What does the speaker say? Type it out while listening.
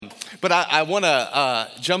But I want to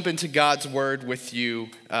jump into God's word with you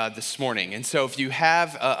this morning. And so if you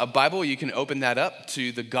have a Bible, you can open that up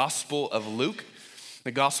to the Gospel of Luke.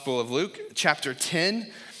 The Gospel of Luke, chapter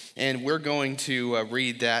 10. And we're going to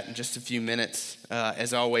read that in just a few minutes.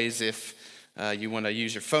 As always, if you want to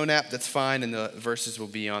use your phone app, that's fine. And the verses will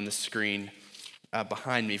be on the screen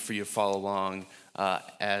behind me for you to follow along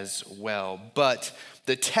as well. But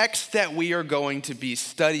the text that we are going to be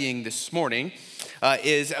studying this morning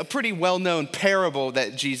is a pretty well-known parable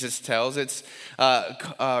that Jesus tells. It's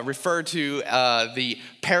referred to the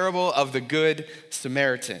parable of the Good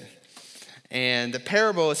Samaritan. And the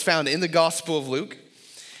parable is found in the Gospel of Luke.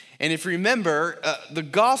 And if you remember, the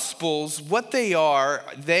Gospels, what they are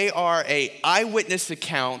an eyewitness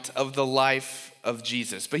account of the life of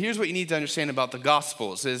Jesus. But here's what you need to understand about the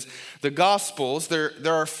Gospels is the Gospels, there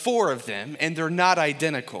are four of them, and they're not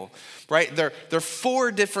identical, right? They're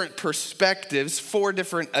four different perspectives, four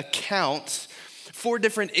different accounts, four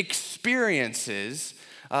different experiences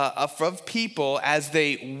of people as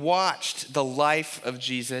they watched the life of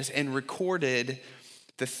Jesus and recorded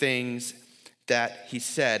the things that he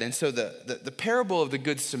said. And so the parable of the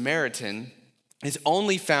Good Samaritan is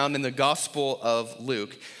only found in the Gospel of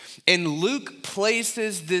Luke. And Luke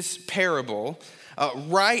places this parable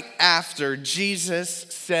right after Jesus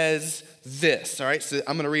says this. All right, so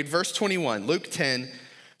I'm going to read verse 21. Luke 10,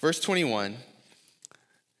 verse 21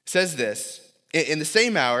 says this. In the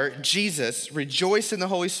same hour, Jesus rejoiced in the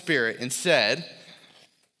Holy Spirit and said,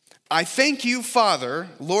 I thank you, Father,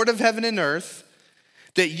 Lord of heaven and earth,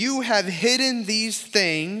 that you have hidden these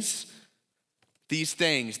things,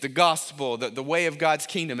 the gospel, the way of God's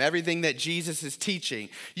kingdom, everything that Jesus is teaching.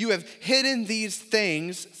 You have hidden these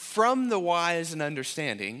things from the wise and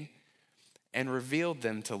understanding and revealed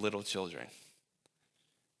them to little children.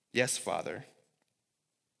 Yes, Father.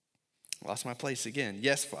 Lost my place again.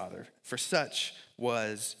 Yes, Father, for such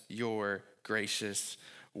was your gracious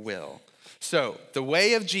will. So, the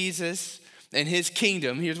way of Jesus and his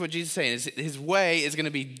kingdom, here's what Jesus is saying, is his way is going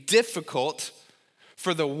to be difficult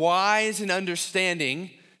for the wise and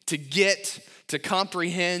understanding to get, to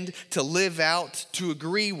comprehend, to live out, to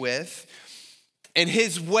agree with. And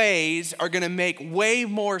his ways are going to make way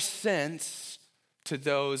more sense to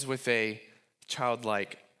those with a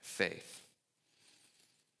childlike faith.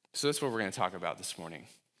 So that's what we're going to talk about this morning.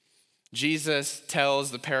 Jesus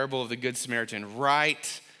tells the parable of the Good Samaritan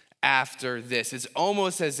right after this. It's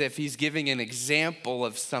almost as if he's giving an example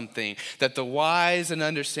of something that the wise and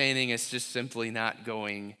understanding is just simply not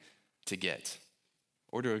going to get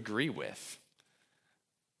or to agree with.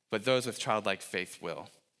 But those with childlike faith will.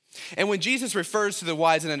 And when Jesus refers to the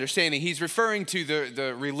wise and understanding, he's referring to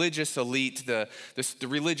the religious elite, the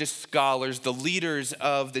religious scholars, the leaders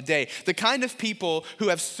of the day, the kind of people who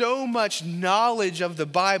have so much knowledge of the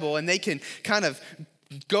Bible and they can kind of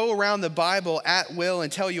go around the Bible at will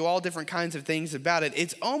and tell you all different kinds of things about it.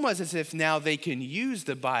 It's almost as if now they can use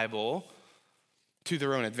the Bible to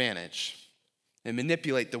their own advantage and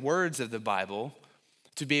manipulate the words of the Bible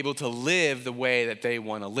to be able to live the way that they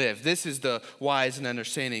want to live. This is the wise and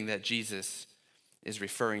understanding that Jesus is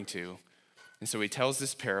referring to. And so he tells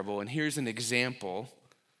this parable, and here's an example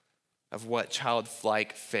of what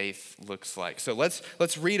childlike faith looks like. So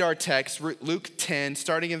let's read our text, Luke 10,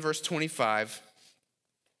 starting in verse 25.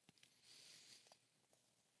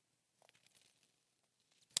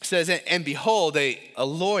 It says, and behold, a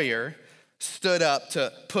lawyer stood up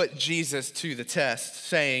to put Jesus to the test,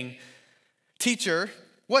 saying, Teacher,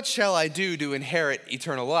 what shall I do to inherit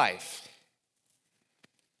eternal life?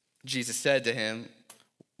 Jesus said to him,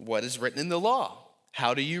 What is written in the law?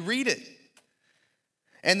 How do you read it?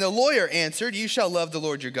 And the lawyer answered, You shall love the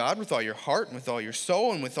Lord your God with all your heart and with all your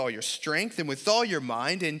soul and with all your strength and with all your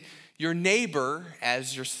mind and your neighbor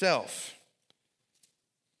as yourself.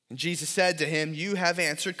 And Jesus said to him, You have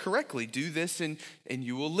answered correctly. Do this and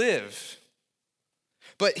you will live.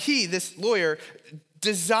 But he, this lawyer,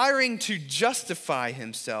 desiring to justify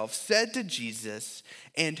himself, said to Jesus,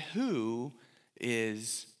 And who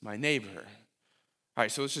is my neighbor? All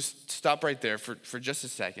right, so let's just stop right there for just a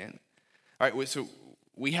second. All right, so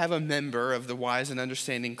we have a member of the Wise and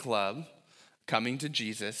Understanding Club coming to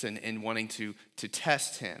Jesus and wanting to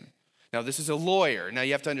test him. Now, this is a lawyer. Now,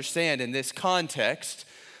 you have to understand in this context,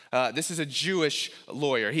 this is a Jewish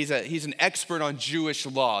lawyer. He's an expert on Jewish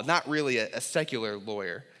law, not really a secular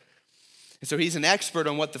lawyer. And so he's an expert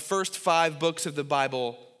on what the first 5 books of the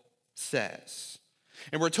Bible says.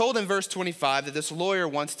 And we're told in verse 25 that this lawyer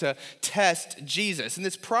wants to test Jesus. And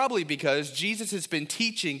it's probably because Jesus has been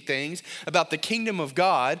teaching things about the kingdom of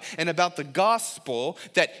God and about the gospel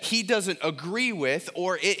that he doesn't agree with,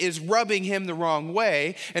 or it is rubbing him the wrong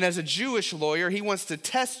way. And as a Jewish lawyer, he wants to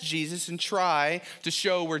test Jesus and try to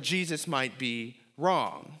show where Jesus might be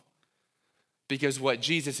wrong. Because what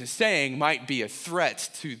Jesus is saying might be a threat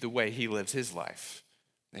to the way he lives his life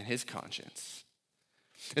and his conscience.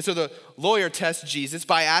 And so the lawyer tests Jesus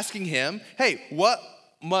by asking him, hey, what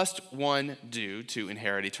must one do to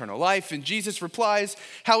inherit eternal life? And Jesus replies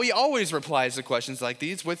how he always replies to questions like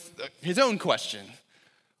these, with his own question.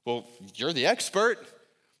 Well, you're the expert.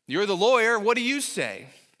 You're the lawyer. What do you say?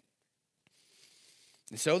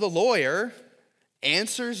 And so the lawyer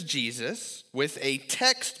answers Jesus with a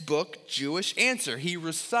textbook Jewish answer. He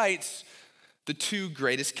recites the two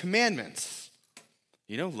greatest commandments.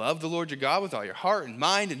 Love the Lord your God with all your heart and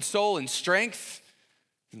mind and soul and strength.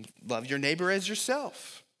 And love your neighbor as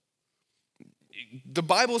yourself. The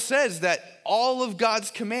Bible says that all of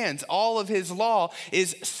God's commands, all of his law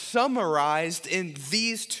is summarized in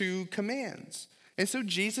these two commands. And so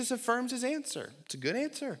Jesus affirms his answer. It's a good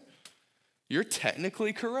answer. You're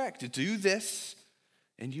technically correct. Do this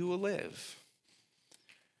and you will live.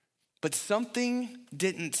 But something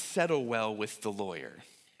didn't settle well with the lawyer.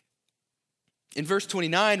 In verse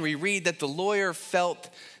 29, we read that the lawyer felt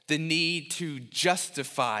the need to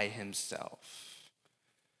justify himself.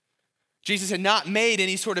 Jesus had not made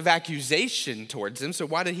any sort of accusation towards him, so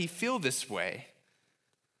why did he feel this way?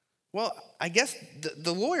 Well, I guess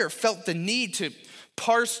the lawyer felt the need to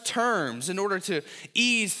parse terms in order to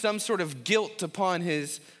ease some sort of guilt upon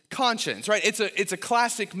his conscience, right? It's a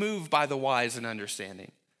classic move by the wise and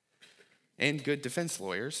understanding and good defense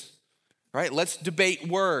lawyers. Right? Let's debate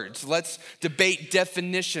words. Let's debate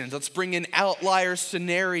definitions. Let's bring in outlier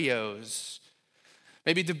scenarios.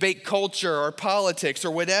 Maybe debate culture or politics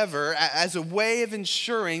or whatever as a way of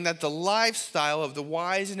ensuring that the lifestyle of the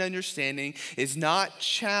wise and understanding is not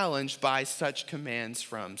challenged by such commands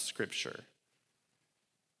from Scripture.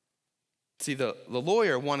 See, the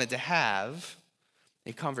lawyer wanted to have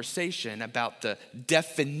a conversation about the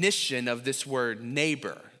definition of this word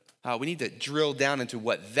neighbor. We need to drill down into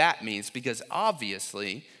what that means, because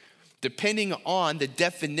obviously, depending on the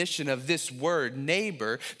definition of this word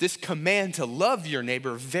neighbor, this command to love your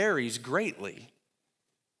neighbor varies greatly.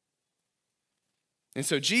 And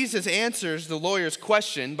so Jesus answers the lawyer's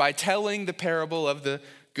question by telling the parable of the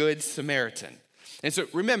Good Samaritan. And so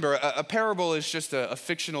remember, a parable is just a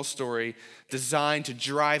fictional story designed to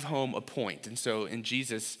drive home a point. And so in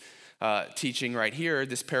Jesus' teaching right here,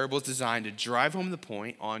 this parable is designed to drive home the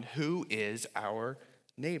point on who is our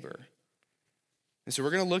neighbor. And so we're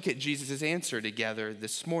going to look at Jesus' answer together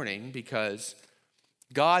this morning, because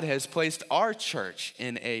God has placed our church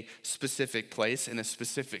in a specific place, in a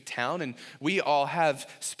specific town, and we all have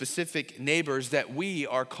specific neighbors that we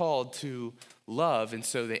are called to love. And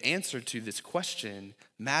so the answer to this question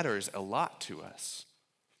matters a lot to us.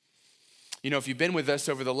 If you've been with us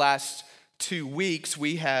over the last 2 weeks,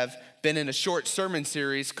 we have been in a short sermon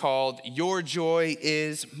series called Your Joy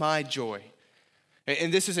is My Joy.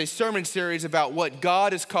 And this is a sermon series about what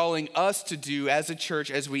God is calling us to do as a church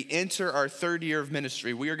as we enter our third year of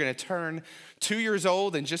ministry. We are going to turn 2 years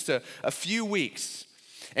old in just a few weeks.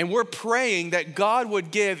 And we're praying that God would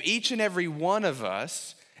give each and every one of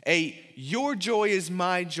us a your joy is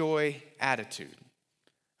my joy attitude.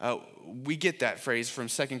 We get that phrase from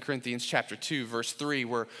 2 Corinthians chapter 2, verse 3,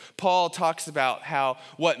 where Paul talks about how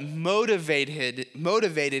what motivated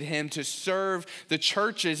him to serve the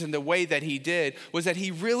churches in the way that he did was that he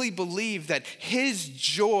really believed that his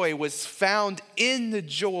joy was found in the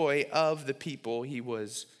joy of the people he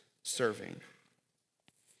was serving.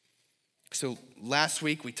 So last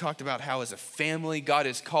week we talked about how as a family God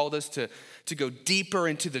has called us to go deeper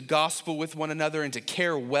into the gospel with one another and to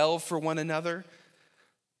care well for one another.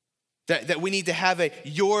 That we need to have a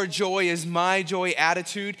your joy is my joy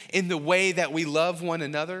attitude in the way that we love one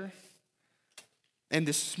another. And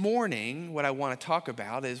this morning, what I want to talk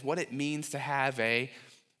about is what it means to have a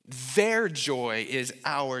their joy is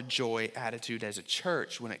our joy attitude as a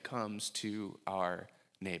church when it comes to our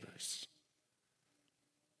neighbors.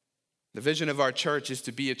 The vision of our church is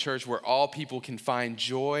to be a church where all people can find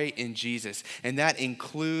joy in Jesus, and that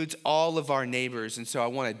includes all of our neighbors. And so I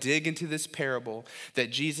want to dig into this parable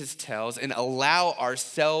that Jesus tells and allow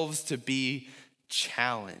ourselves to be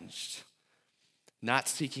challenged, not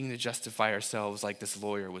seeking to justify ourselves like this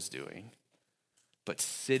lawyer was doing, but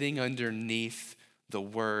sitting underneath the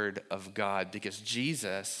word of God, because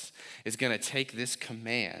Jesus is going to take this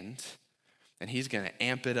command and he's going to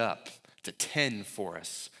amp it up to 10 for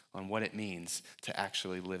us on what it means to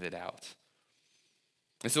actually live it out.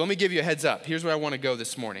 And so let me give you a heads up. Here's where I want to go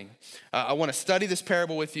this morning. I want to study this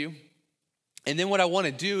parable with you. And then what I want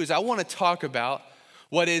to do is I want to talk about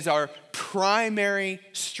what is our primary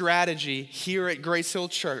strategy here at Grace Hill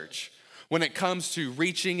Church when it comes to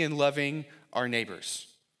reaching and loving our neighbors.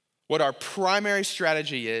 What our primary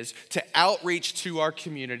strategy is to outreach to our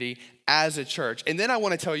community as a church. And then I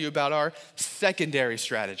want to tell you about our secondary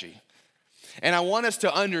strategy. And I want us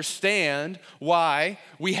to understand why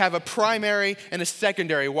we have a primary and a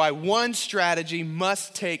secondary, why one strategy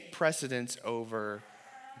must take precedence over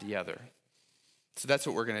the other. So that's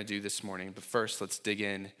what we're going to do this morning. But first, let's dig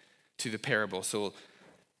in to the parable. So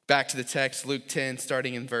back to the text, Luke 10,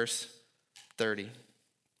 starting in verse 30.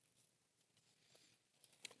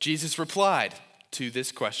 Jesus replied to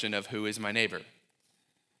this question of who is my neighbor?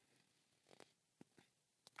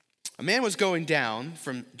 A man was going down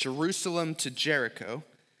from Jerusalem to Jericho,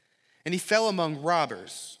 and he fell among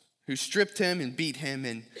robbers who stripped him and beat him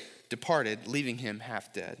and departed, leaving him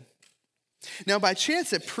half dead. Now by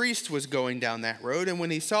chance a priest was going down that road, and when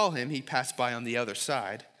he saw him, he passed by on the other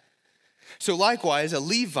side. So likewise a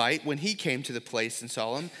Levite, when he came to the place and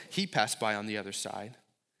saw him, he passed by on the other side.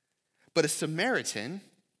 But a Samaritan,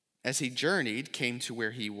 as he journeyed, came to where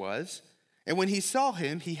he was, and when he saw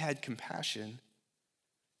him, he had compassion.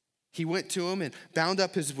 He went to him and bound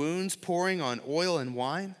up his wounds, pouring on oil and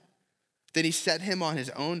wine. Then he set him on his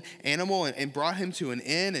own animal and brought him to an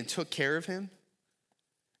inn and took care of him.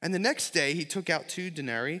 And the next day he took out 2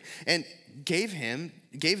 denarii and gave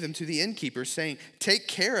them to the innkeeper, saying, "Take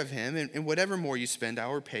care of him, and whatever more you spend, I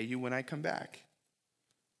will repay you when I come back."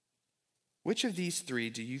 Which of these 3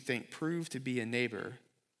 do you think proved to be a neighbor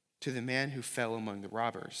to the man who fell among the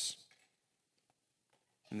robbers?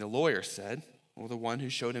 And the lawyer said, "Well, the one who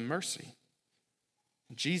showed him mercy."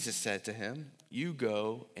 Jesus said to him, "You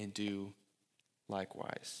go and do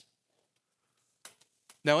likewise."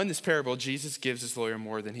 Now, in this parable, Jesus gives this lawyer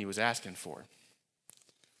more than he was asking for.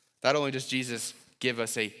 Not only does Jesus give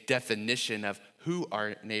us a definition of who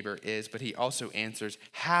our neighbor is, but he also answers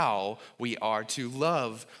how we are to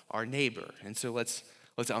love our neighbor. And so let's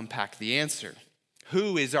unpack the answer.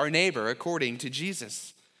 Who is our neighbor according to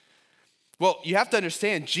Jesus? Well, you have to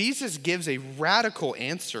understand, Jesus gives a radical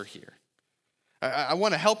answer here. I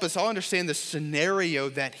want to help us all understand the scenario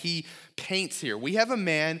that he paints here. We have a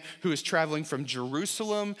man who is traveling from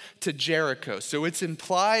Jerusalem to Jericho. So it's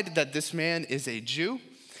implied that this man is a Jew.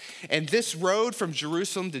 And this road from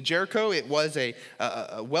Jerusalem to Jericho, it was a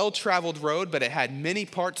well-traveled road, but it had many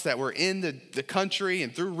parts that were in the country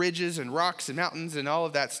and through ridges and rocks and mountains and all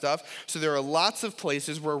of that stuff. So there are lots of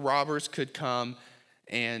places where robbers could come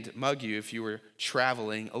and mug you if you were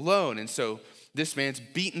traveling alone. And so this man's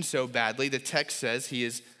beaten so badly, the text says he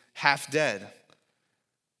is half dead.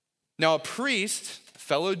 Now a priest, a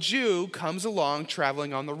fellow Jew, comes along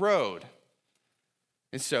traveling on the road.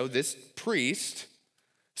 And so this priest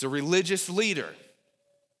is a religious leader.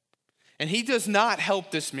 And he does not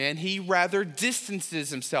help this man. He rather distances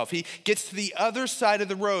himself. He gets to the other side of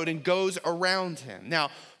the road and goes around him.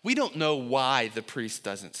 Now, we don't know why the priest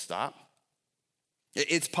doesn't stop.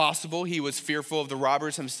 It's possible he was fearful of the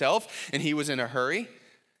robbers himself and he was in a hurry.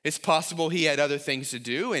 It's possible he had other things to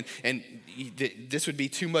do and this would be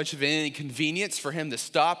too much of an inconvenience for him to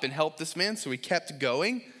stop and help this man, so he kept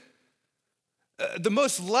going. The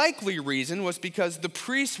most likely reason was because the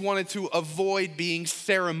priest wanted to avoid being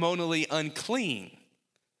ceremonially unclean.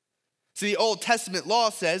 So the Old Testament law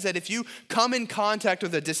says that if you come in contact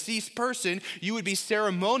with a deceased person, you would be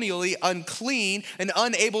ceremonially unclean and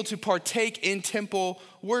unable to partake in temple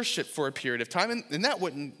worship for a period of time. And that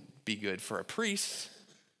wouldn't be good for a priest.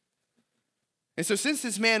 And so since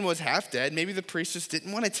this man was half dead, maybe the priest just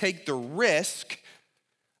didn't want to take the risk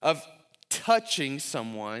of touching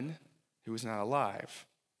someone who was not alive.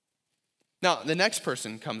 Now, the next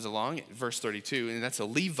person comes along, verse 32, and that's a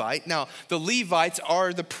Levite. Now, the Levites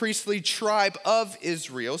are the priestly tribe of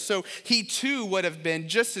Israel, so he too would have been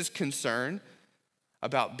just as concerned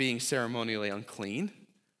about being ceremonially unclean.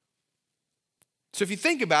 So if you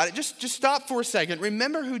think about it, just stop for a second.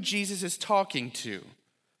 Remember who Jesus is talking to.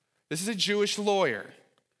 This is a Jewish lawyer.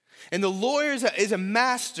 And the lawyer is a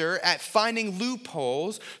master at finding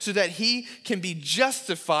loopholes so that he can be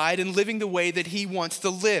justified in living the way that he wants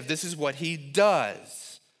to live. This is what he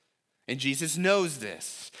does. And Jesus knows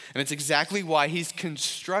this. And it's exactly why he's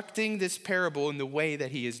constructing this parable in the way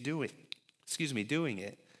that he is doing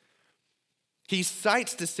it. He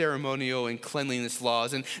cites the ceremonial and cleanliness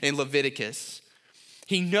laws in Leviticus.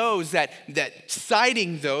 He knows that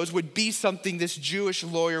citing those would be something this Jewish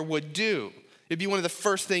lawyer would do. It'd be one of the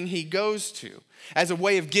first things he goes to as a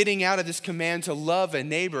way of getting out of this command to love a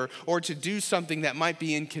neighbor or to do something that might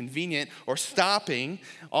be inconvenient or stopping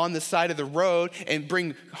on the side of the road and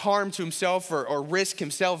bring harm to himself or risk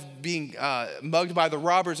himself being mugged by the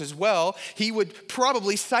robbers as well. He would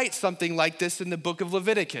probably cite something like this in the book of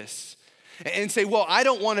Leviticus and say, well, I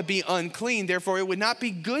don't want to be unclean, therefore it would not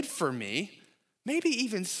be good for me, maybe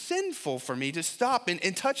even sinful for me to stop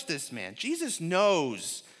and touch this man. Jesus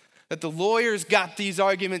knows that the lawyers got these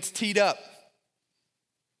arguments teed up.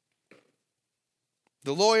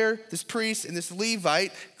 The lawyer, this priest, and this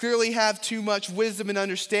Levite clearly have too much wisdom and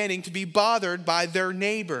understanding to be bothered by their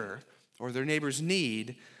neighbor or their neighbor's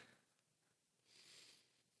need,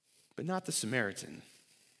 but not the Samaritan.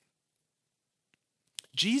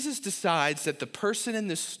 Jesus decides that the person in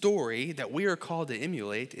the story that we are called to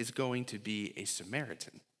emulate is going to be a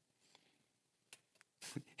Samaritan.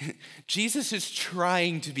 Jesus is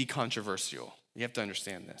trying to be controversial. You have to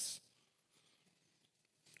understand this.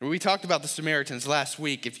 We talked about the Samaritans last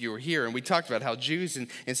week, if you were here, and we talked about how Jews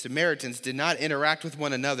and Samaritans did not interact with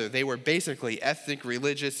one another. They were basically ethnic,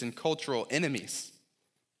 religious, and cultural enemies.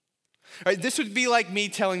 All right, this would be like me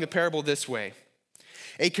telling the parable this way.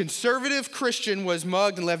 A conservative Christian was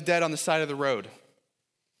mugged and left dead on the side of the road.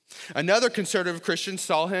 Another conservative Christian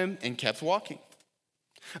saw him and kept walking.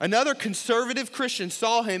 Another conservative Christian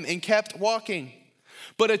saw him and kept walking.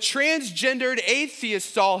 But a transgendered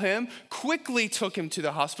atheist saw him, quickly took him to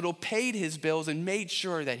the hospital, paid his bills, and made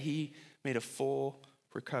sure that he made a full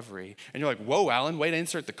recovery. And you're like, whoa, Alan, way to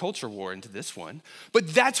insert the culture war into this one.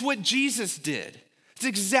 But that's what Jesus did. It's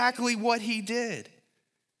exactly what he did.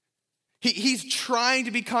 He's trying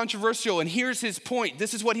to be controversial, and here's his point.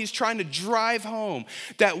 This is what he's trying to drive home,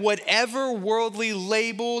 that whatever worldly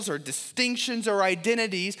labels or distinctions or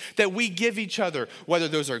identities that we give each other, whether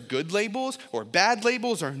those are good labels or bad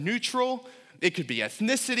labels or neutral, it could be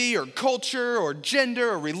ethnicity or culture or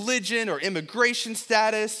gender or religion or immigration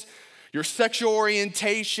status, your sexual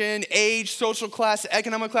orientation, age, social class,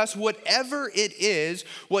 economic class, whatever it is,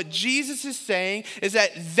 what Jesus is saying is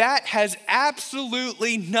that that has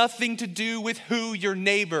absolutely nothing to do with who your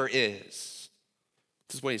neighbor is.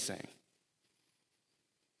 This is what he's saying.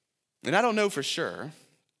 And I don't know for sure,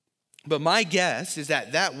 but my guess is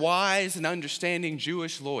that that wise and understanding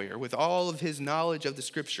Jewish lawyer, with all of his knowledge of the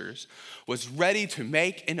scriptures, was ready to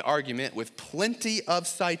make an argument with plenty of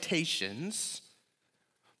citations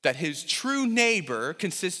that his true neighbor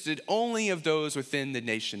consisted only of those within the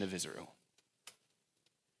nation of Israel.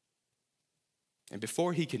 And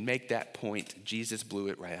before he could make that point, Jesus blew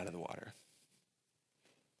it right out of the water.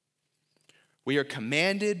 We are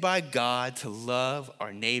commanded by God to love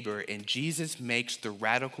our neighbor, and Jesus makes the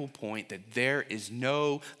radical point that there is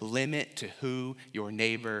no limit to who your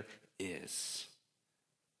neighbor is.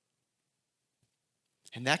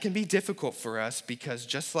 And that can be difficult for us because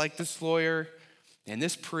just like this lawyer and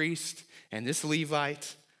this priest and this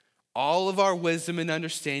Levite, all of our wisdom and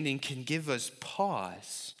understanding can give us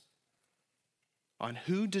pause on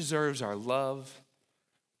who deserves our love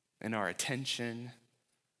and our attention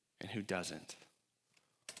and who doesn't.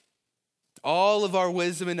 All of our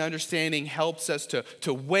wisdom and understanding helps us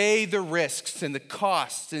to weigh the risks and the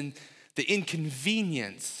costs and the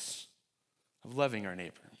inconvenience of loving our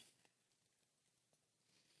neighbor.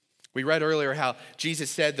 We read earlier how Jesus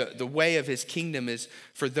said the way of his kingdom is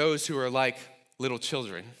for those who are like little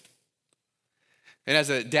children. And as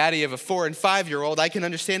a daddy of a 4 and 5-year-old, I can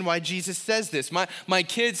understand why Jesus says this. My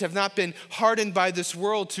kids have not been hardened by this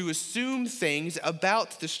world to assume things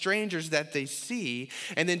about the strangers that they see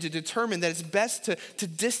and then to determine that it's best to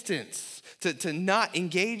distance, to not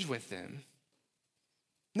engage with them.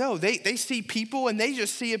 No, they see people and they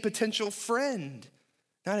just see a potential friend,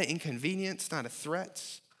 not an inconvenience, not a threat.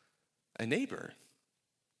 A neighbor.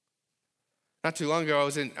 Not too long ago, I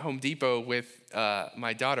was in Home Depot with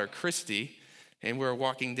my daughter, Christy, and we were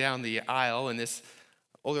walking down the aisle, and this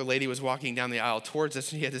older lady was walking down the aisle towards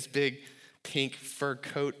us, and she had this big pink fur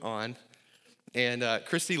coat on. And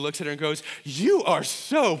Christy looks at her and goes, "You are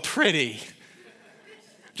so pretty."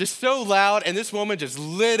 Just so loud, and this woman just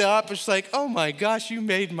lit up. It's like, oh my gosh, you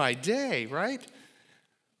made my day, right?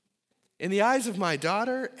 In the eyes of my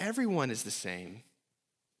daughter, everyone is the same.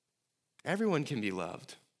 Everyone can be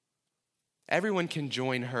loved. Everyone can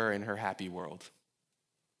join her in her happy world.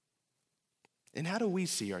 And how do we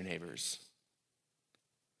see our neighbors?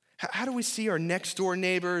 How do we see our next door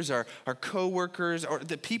neighbors, our coworkers, or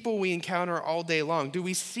the people we encounter all day long? Do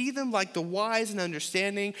we see them like the wise and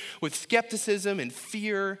understanding with skepticism and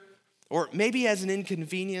fear, or maybe as an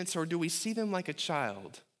inconvenience, or do we see them like a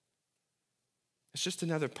child? It's just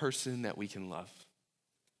another person that we can love.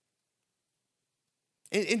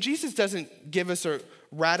 And Jesus doesn't give us a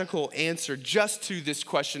radical answer just to this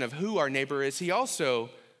question of who our neighbor is. He also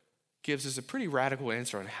gives us a pretty radical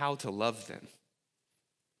answer on how to love them,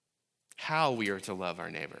 how we are to love our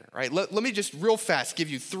neighbor, right? Let me just real fast give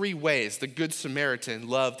you 3 ways the Good Samaritan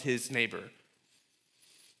loved his neighbor.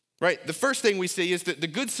 Right, the first thing we see is that the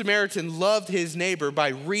Good Samaritan loved his neighbor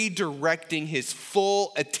by redirecting his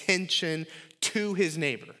full attention to his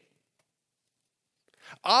neighbor.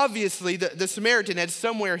 Obviously, the Samaritan had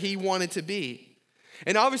somewhere he wanted to be.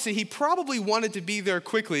 And obviously, he probably wanted to be there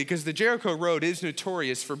quickly because the Jericho Road is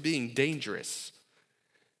notorious for being dangerous.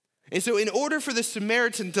 And so in order for the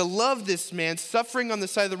Samaritan to love this man suffering on the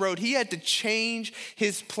side of the road, he had to change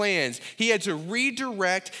his plans. He had to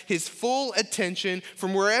redirect his full attention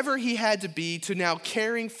from wherever he had to be to now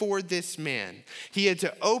caring for this man. He had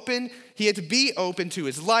to be open to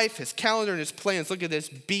his life, his calendar, and his plans. Look at this,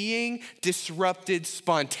 being disrupted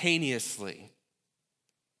spontaneously.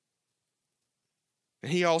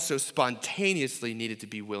 And he also spontaneously needed to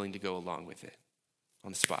be willing to go along with it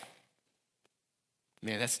on the spot.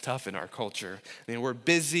 Man, that's tough in our culture. I mean, we're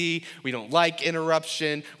busy. We don't like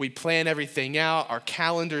interruption. We plan everything out. Our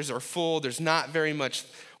calendars are full. There's not very much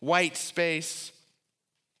white space.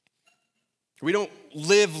 We don't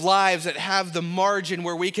live lives that have the margin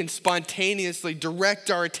where we can spontaneously direct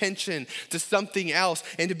our attention to something else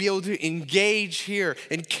and to be able to engage here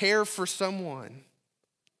and care for someone.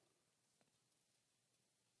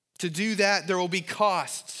 To do that, there will be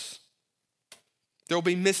costs. There will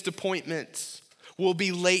be missed appointments. We'll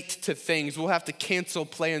be late to things. We'll have to cancel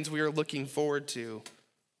plans we are looking forward to.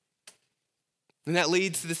 And that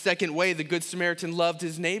leads to the second way the Good Samaritan loved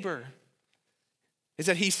his neighbor, is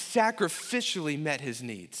that he sacrificially met his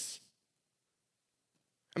needs.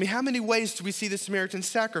 I mean, how many ways do we see the Samaritan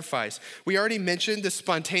sacrifice? We already mentioned the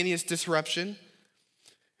spontaneous disruption,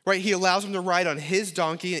 right? He allows him to ride on his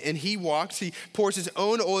donkey and he walks. He pours his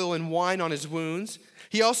own oil and wine on his wounds.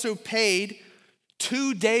 He also paid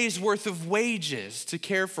 2 days worth of wages to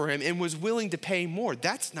care for him and was willing to pay more.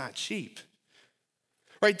 That's not cheap,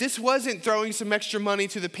 right? This wasn't throwing some extra money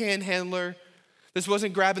to the panhandler. This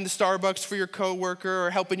wasn't grabbing the Starbucks for your coworker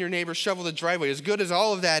or helping your neighbor shovel the driveway. As good as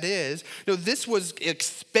all of that is, no, this was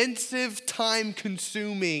expensive,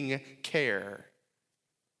 time-consuming care.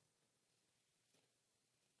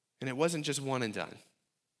 And it wasn't just one and done.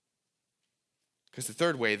 Because the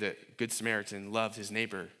third way that Good Samaritan loved his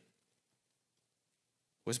neighbor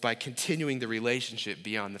was by continuing the relationship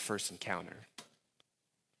beyond the first encounter.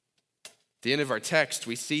 At the end of our text,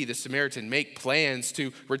 we see the Samaritan make plans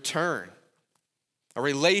to return. A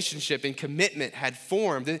relationship and commitment had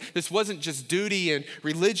formed. This wasn't just duty and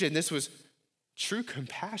religion. This was true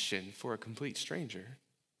compassion for a complete stranger.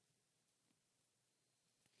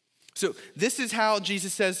 So this is how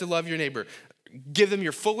Jesus says to love your neighbor. Give them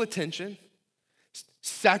your full attention,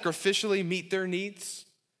 sacrificially meet their needs,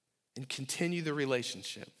 and continue the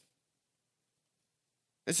relationship.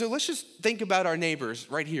 And so let's just think about our neighbors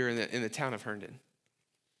right here in the town of Herndon.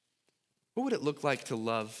 What would it look like to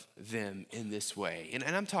love them in this way? And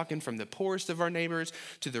I'm talking from the poorest of our neighbors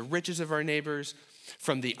to the richest of our neighbors,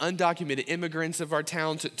 from the undocumented immigrants of our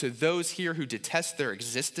town to those here who detest their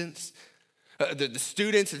existence, the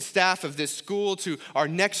students and staff of this school, to our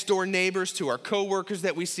next door neighbors, to our coworkers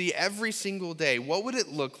that we see every single day. What would it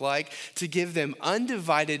look like to give them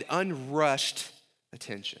undivided, unrushed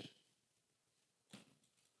attention?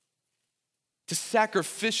 To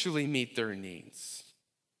sacrificially meet their needs.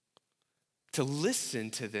 To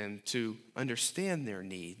listen to them, to understand their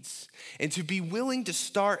needs, and to be willing to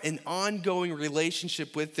start an ongoing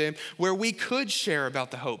relationship with them where we could share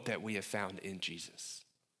about the hope that we have found in Jesus.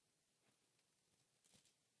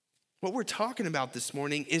 What we're talking about this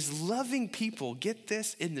morning is loving people, get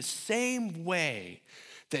this, in the same way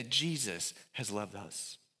that Jesus has loved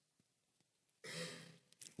us.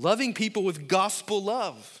 Loving people with gospel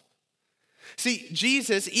love. See,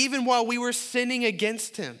 Jesus, even while we were sinning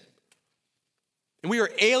against him, and we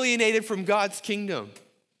were alienated from God's kingdom,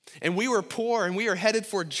 and we were poor and we were headed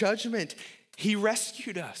for judgment, he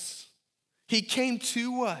rescued us. He came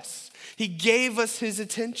to us. He gave us his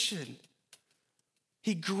attention.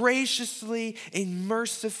 He graciously and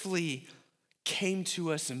mercifully came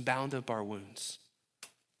to us and bound up our wounds,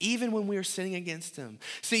 even when we were sinning against him.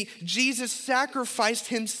 See, Jesus sacrificed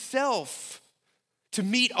himself to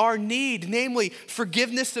meet our need, namely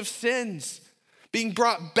forgiveness of sins, being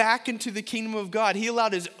brought back into the kingdom of God. He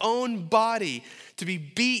allowed his own body to be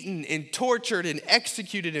beaten and tortured and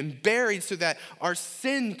executed and buried so that our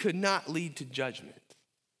sin could not lead to judgment.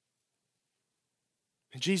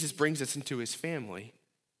 And Jesus brings us into his family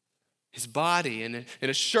his body, and it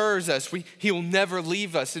assures us he will never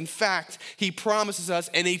leave us. In fact, he promises us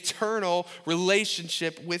an eternal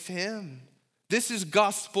relationship with him. This is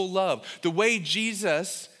gospel love. The way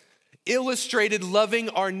Jesus illustrated loving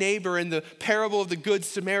our neighbor in the parable of the Good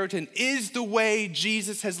Samaritan is the way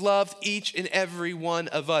Jesus has loved each and every one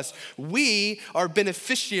of us. We are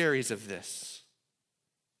beneficiaries of this.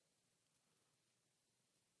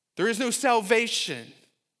 There is no salvation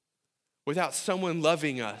without someone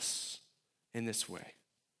loving us in this way.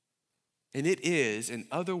 And it is an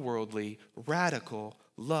otherworldly, radical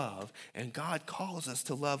love. And God calls us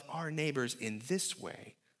to love our neighbors in this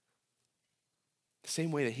way, the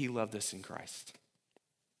same way that he loved us in Christ.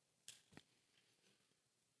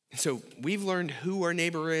 And so we've learned who our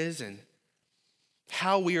neighbor is and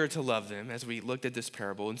how we are to love them as we looked at this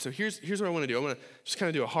parable. And so here's what I want to do. I want to just kind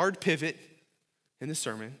of do a hard pivot in the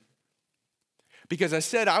sermon, because I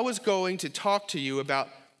said I was going to talk to you about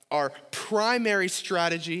our primary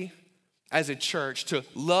strategy as a church to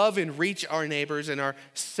love and reach our neighbors, and our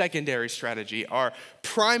secondary strategy, our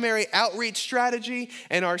primary outreach strategy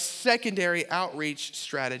and our secondary outreach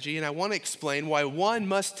strategy. And I want to explain why one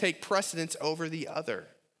must take precedence over the other.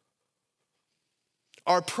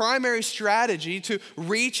 Our primary strategy to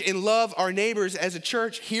reach and love our neighbors as a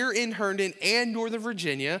church here in Herndon and Northern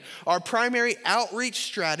Virginia, our primary outreach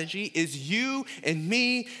strategy is you and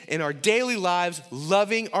me in our daily lives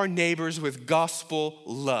loving our neighbors with gospel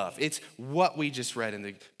love. It's what we just read in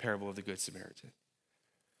the parable of the Good Samaritan.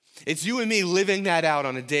 It's you and me living that out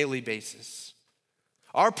on a daily basis.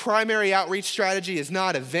 Our primary outreach strategy is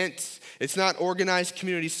not events. It's not organized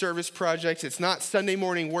community service projects. It's not Sunday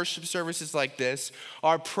morning worship services like this.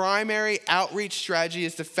 Our primary outreach strategy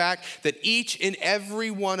is the fact that each and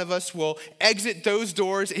every one of us will exit those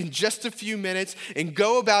doors in just a few minutes and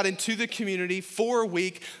go about into the community for a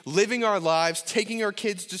week, living our lives, taking our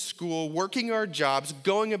kids to school, working our jobs,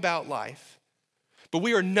 going about life. But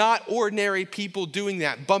we are not ordinary people doing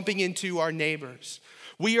that, bumping into our neighbors.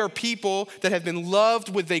 We are people that have been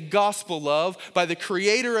loved with a gospel love by the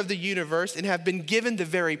creator of the universe and have been given the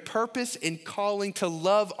very purpose and calling to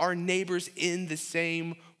love our neighbors in the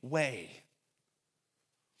same way.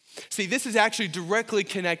 See, this is actually directly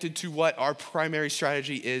connected to what our primary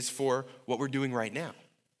strategy is for what we're doing right now,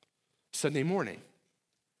 Sunday morning.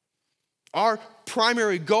 Our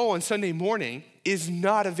primary goal on Sunday morning is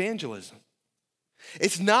not evangelism.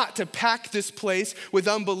 It's not to pack this place with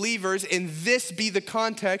unbelievers and this be the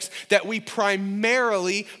context that we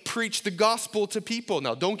primarily preach the gospel to people.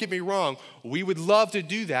 Now, don't get me wrong, we would love to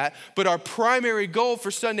do that, but our primary goal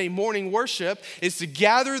for Sunday morning worship is to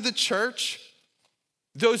gather the church,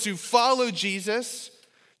 those who follow Jesus,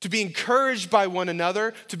 to be encouraged by one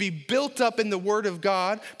another, to be built up in the Word of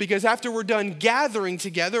God, because after we're done gathering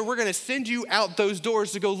together, we're going to send you out those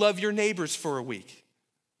doors to go love your neighbors for a week.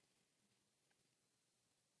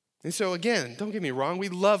 And so again, don't get me wrong, we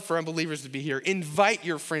love for unbelievers to be here. Invite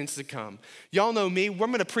your friends to come. Y'all know me, I'm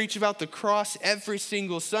going to preach about the cross every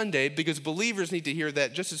single Sunday because believers need to hear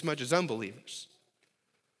that just as much as unbelievers.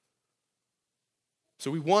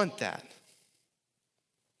 So we want that.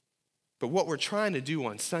 But what we're trying to do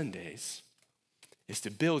on Sundays is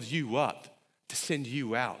to build you up, to send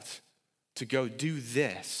you out, to go do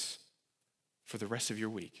this for the rest of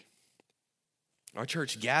your week. Our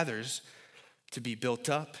church gathers to be built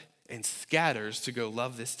up and scatters to go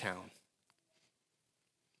love this town.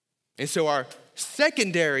 And so our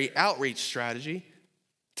secondary outreach strategy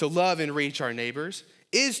to love and reach our neighbors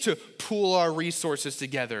is to pool our resources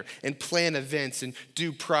together and plan events and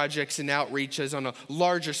do projects and outreaches on a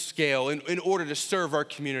larger scale in order to serve our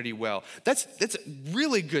community well. That's a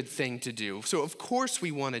really good thing to do. So of course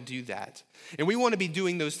we want to do that. And we want to be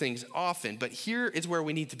doing those things often. But here is where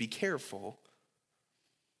we need to be careful.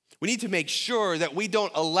 We need to make sure that we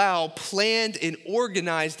don't allow planned and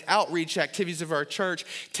organized outreach activities of our church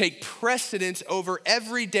take precedence over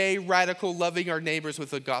everyday radical loving our neighbors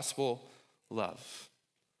with a gospel love.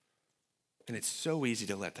 And it's so easy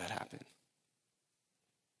to let that happen.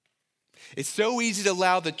 It's so easy to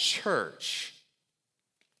allow the church,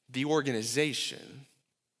 the organization,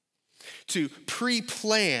 to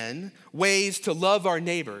pre-plan ways to love our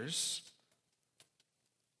neighbors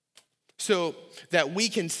so that we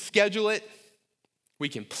can schedule it, we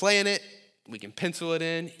can plan it, we can pencil it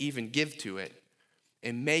in, even give to it,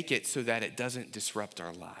 and make it so that it doesn't disrupt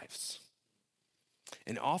our lives.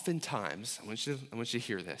 And oftentimes, I want you to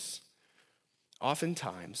hear this.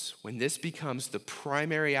 Oftentimes, when this becomes the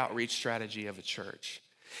primary outreach strategy of a church,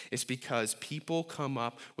 it's because people come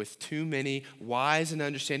up with too many wise and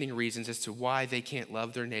understanding reasons as to why they can't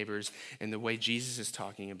love their neighbors in the way Jesus is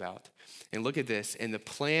talking about. And look at this, in the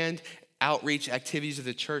planned outreach activities of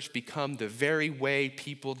the church become the very way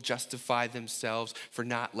people justify themselves for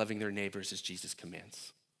not loving their neighbors as Jesus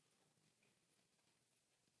commands.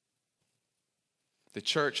 The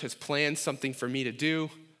church has planned something for me to do.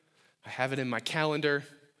 I have it in my calendar.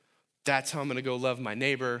 That's how I'm going to go love my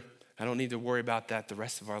neighbor. I don't need to worry about that the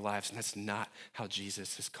rest of our lives. And that's not how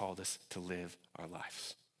Jesus has called us to live our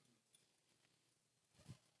lives.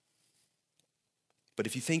 But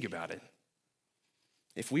if you think about it,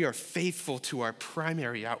 if we are faithful to our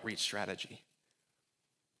primary outreach strategy,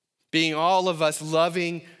 being all of us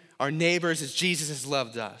loving our neighbors as Jesus has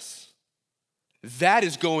loved us, that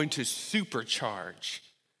is going to supercharge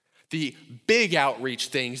the big outreach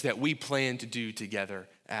things that we plan to do together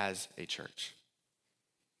as a church.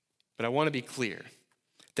 But I want to be clear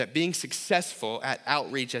that being successful at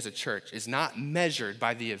outreach as a church is not measured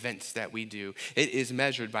by the events that we do. It is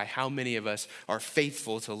measured by how many of us are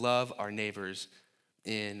faithful to love our neighbors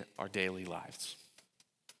in our daily lives.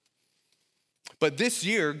 But this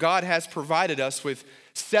year, God has provided us with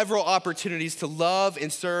several opportunities to love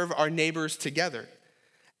and serve our neighbors together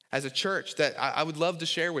as a church that I would love to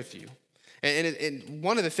share with you. And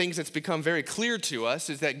one of the things that's become very clear to us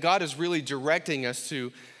is that God is really directing us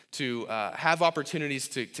to have opportunities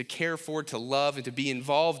to care for, to love, and to be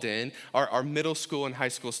involved in our middle school and high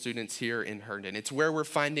school students here in Herndon. It's where we're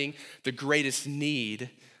finding the greatest need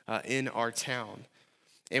in our town.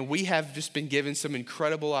 And we have just been given some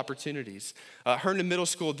incredible opportunities. Herndon Middle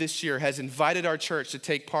School this year has invited our church to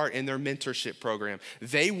take part in their mentorship program.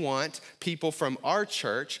 They want people from our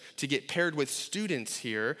church to get paired with students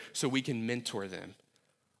here so we can mentor them.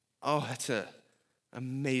 Oh, that's an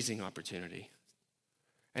amazing opportunity.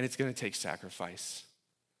 And it's going to take sacrifice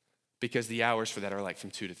because the hours for that are like from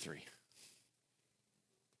 2 to 3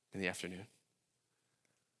 in the afternoon.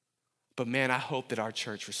 But man, I hope that our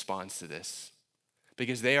church responds to this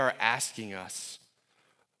because they are asking us,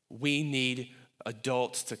 we need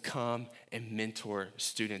adults to come and mentor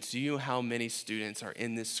students. Do you know how many students are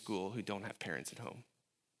in this school who don't have parents at home?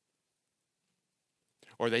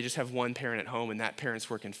 Or they just have one parent at home and that parent's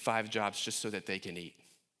working 5 jobs just so that they can eat.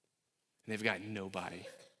 And they've got nobody.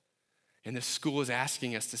 And the school is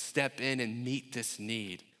asking us to step in and meet this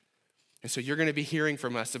need. And so you're going to be hearing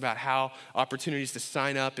from us about how opportunities to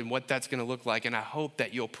sign up and what that's going to look like. And I hope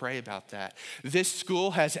that you'll pray about that. This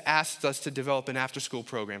school has asked us to develop an after-school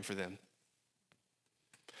program for them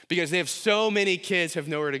because they have so many kids who have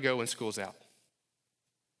nowhere to go when school's out.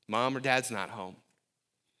 Mom or dad's not home.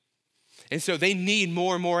 And so they need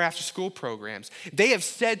more and more after-school programs. They have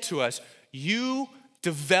said to us, you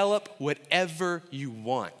develop whatever you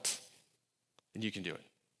want. And you can do it.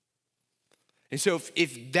 And so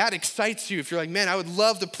if that excites you, if you're like, man, I would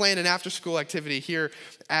love to plan an after-school activity here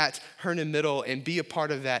at Herndon Middle and be a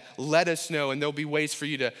part of that, let us know, and there'll be ways for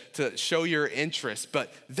you to show your interest.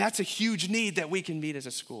 But that's a huge need that we can meet as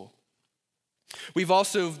a school. We've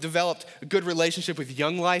also developed a good relationship with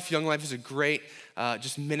Young Life. Young Life is a great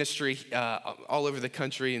just ministry all over the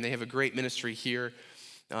country, and they have a great ministry here.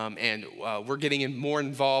 And we're getting more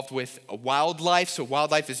involved with Wildlife. So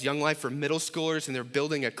Wildlife is Young Life for middle schoolers, and they're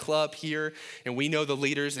building a club here. And we know the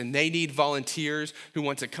leaders, and they need volunteers who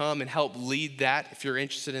want to come and help lead that if you're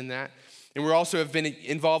interested in that. And we also have been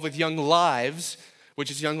involved with Young Lives, which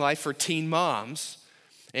is Young Life for teen moms.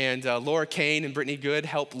 And Laura Kane and Brittany Good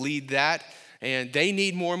help lead that. And they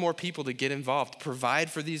need more and more people to get involved,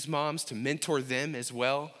 provide for these moms, to mentor them as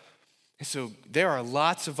well. And so there are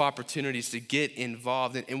lots of opportunities to get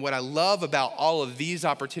involved. And what I love about all of these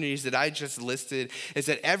opportunities that I just listed is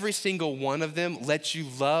that every single one of them lets you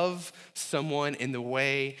love someone in the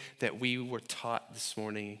way that we were taught this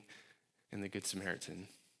morning in the Good Samaritan.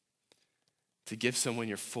 To give someone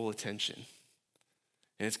your full attention.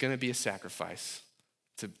 And it's going to be a sacrifice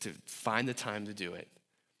to find the time to do it.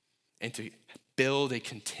 And to build a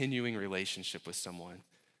continuing relationship with someone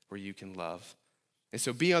where you can love. And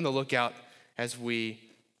so be on the lookout as we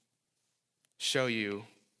show you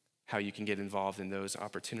how you can get involved in those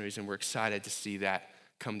opportunities. And we're excited to see that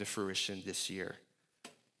come to fruition this year.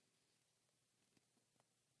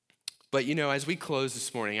 But as we close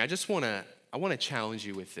this morning, I want to challenge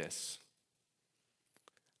you with this.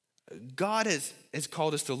 God has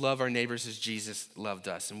called us to love our neighbors as Jesus loved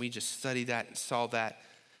us. And we just studied that and saw that.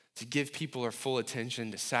 To give people our full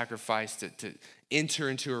attention, to sacrifice, to enter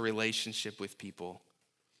into a relationship with people.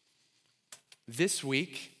 This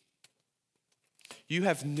week, you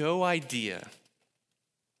have no idea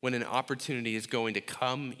when an opportunity is going to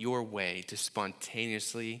come your way to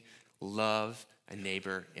spontaneously love a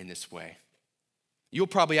neighbor in this way. You'll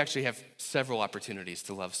probably actually have several opportunities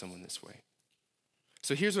to love someone this way.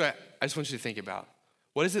 So here's what I just want you to think about.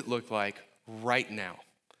 What does it look like right now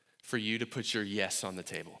for you to put your yes on the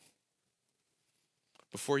table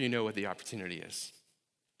before you know what the opportunity is?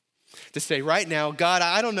 To say right now, God,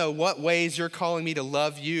 I don't know what ways you're calling me to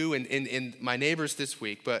love you and my neighbors this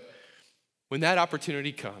week, but when that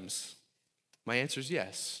opportunity comes, my answer is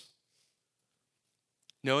yes.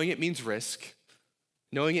 Knowing it means risk,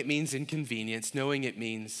 knowing it means inconvenience, knowing it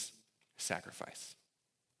means sacrifice.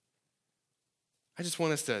 I just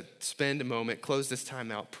want us to spend a moment, close this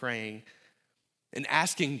time out praying and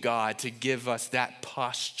asking God to give us that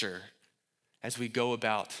posture as we go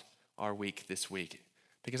about our week this week.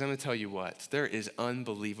 Because I'm going to tell you what, there is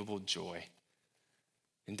unbelievable joy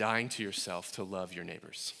in dying to yourself to love your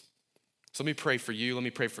neighbors. So let me pray for you. Let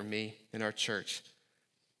me pray for me and our church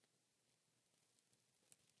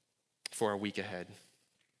for our week ahead.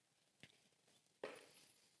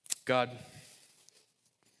 God,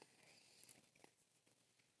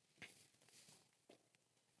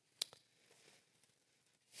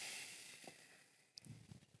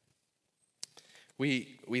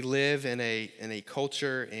 we live in a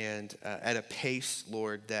culture and at a pace,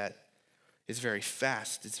 Lord, that is very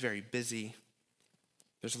fast. It's very busy.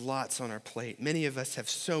 There's lots on our plate. Many of us have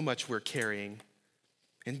so much we're carrying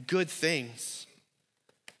and good things.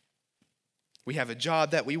 We have a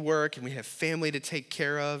job that we work, and we have family to take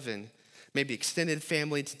care of, and maybe extended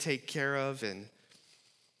family to take care of, and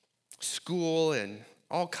school, and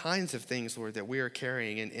all kinds of things, Lord, that we are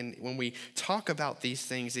carrying. And when we talk about these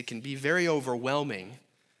things, it can be very overwhelming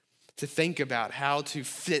to think about how to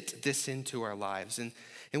fit this into our lives. And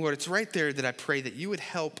Lord, it's right there that I pray that you would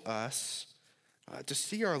help us to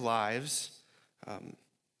see our lives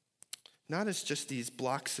not as just these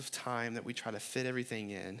blocks of time that we try to fit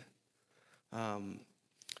everything in,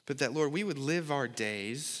 but that, Lord, we would live our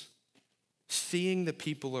days seeing the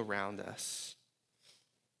people around us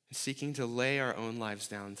and seeking to lay our own lives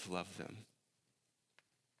down to love them.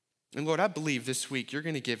 And Lord, I believe this week you're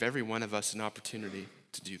going to give every one of us an opportunity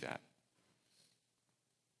to do that.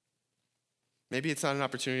 Maybe it's not an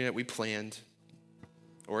opportunity that we planned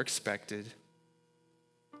or expected.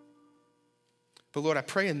 But Lord, I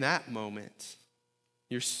pray in that moment,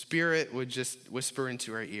 your Spirit would just whisper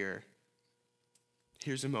into our ear,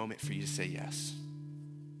 here's a moment for you to say yes.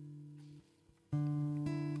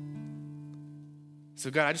 So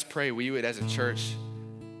God, I just pray we would, as a church,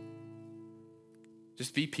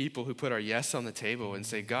 just be people who put our yes on the table and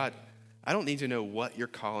say, God, I don't need to know what you're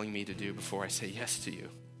calling me to do before I say yes to you.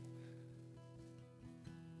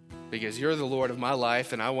 Because you're the Lord of my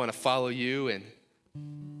life, and I want to follow you, and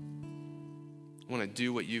I want to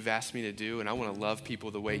do what you've asked me to do, and I want to love people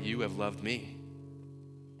the way you have loved me.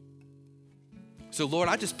 So Lord,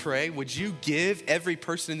 I just pray, would you give every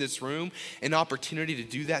person in this room an opportunity to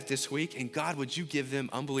do that this week? And God, would you give them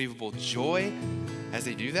unbelievable joy as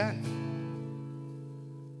they do that?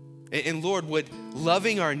 And Lord, would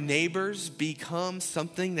loving our neighbors become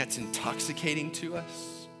something that's intoxicating to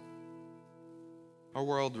us? Our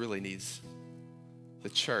world really needs the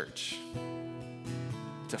church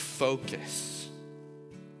to focus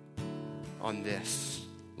on this,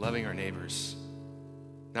 loving our neighbors.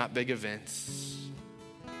 Not big events,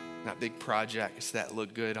 not big projects that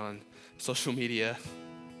look good on social media,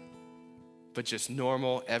 but just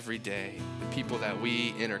normal, everyday, the people that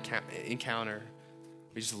we encounter,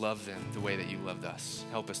 we just love them the way that you loved us.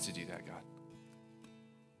 Help us to do that,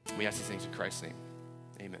 God. We ask these things in Christ's name.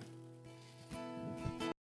 Amen.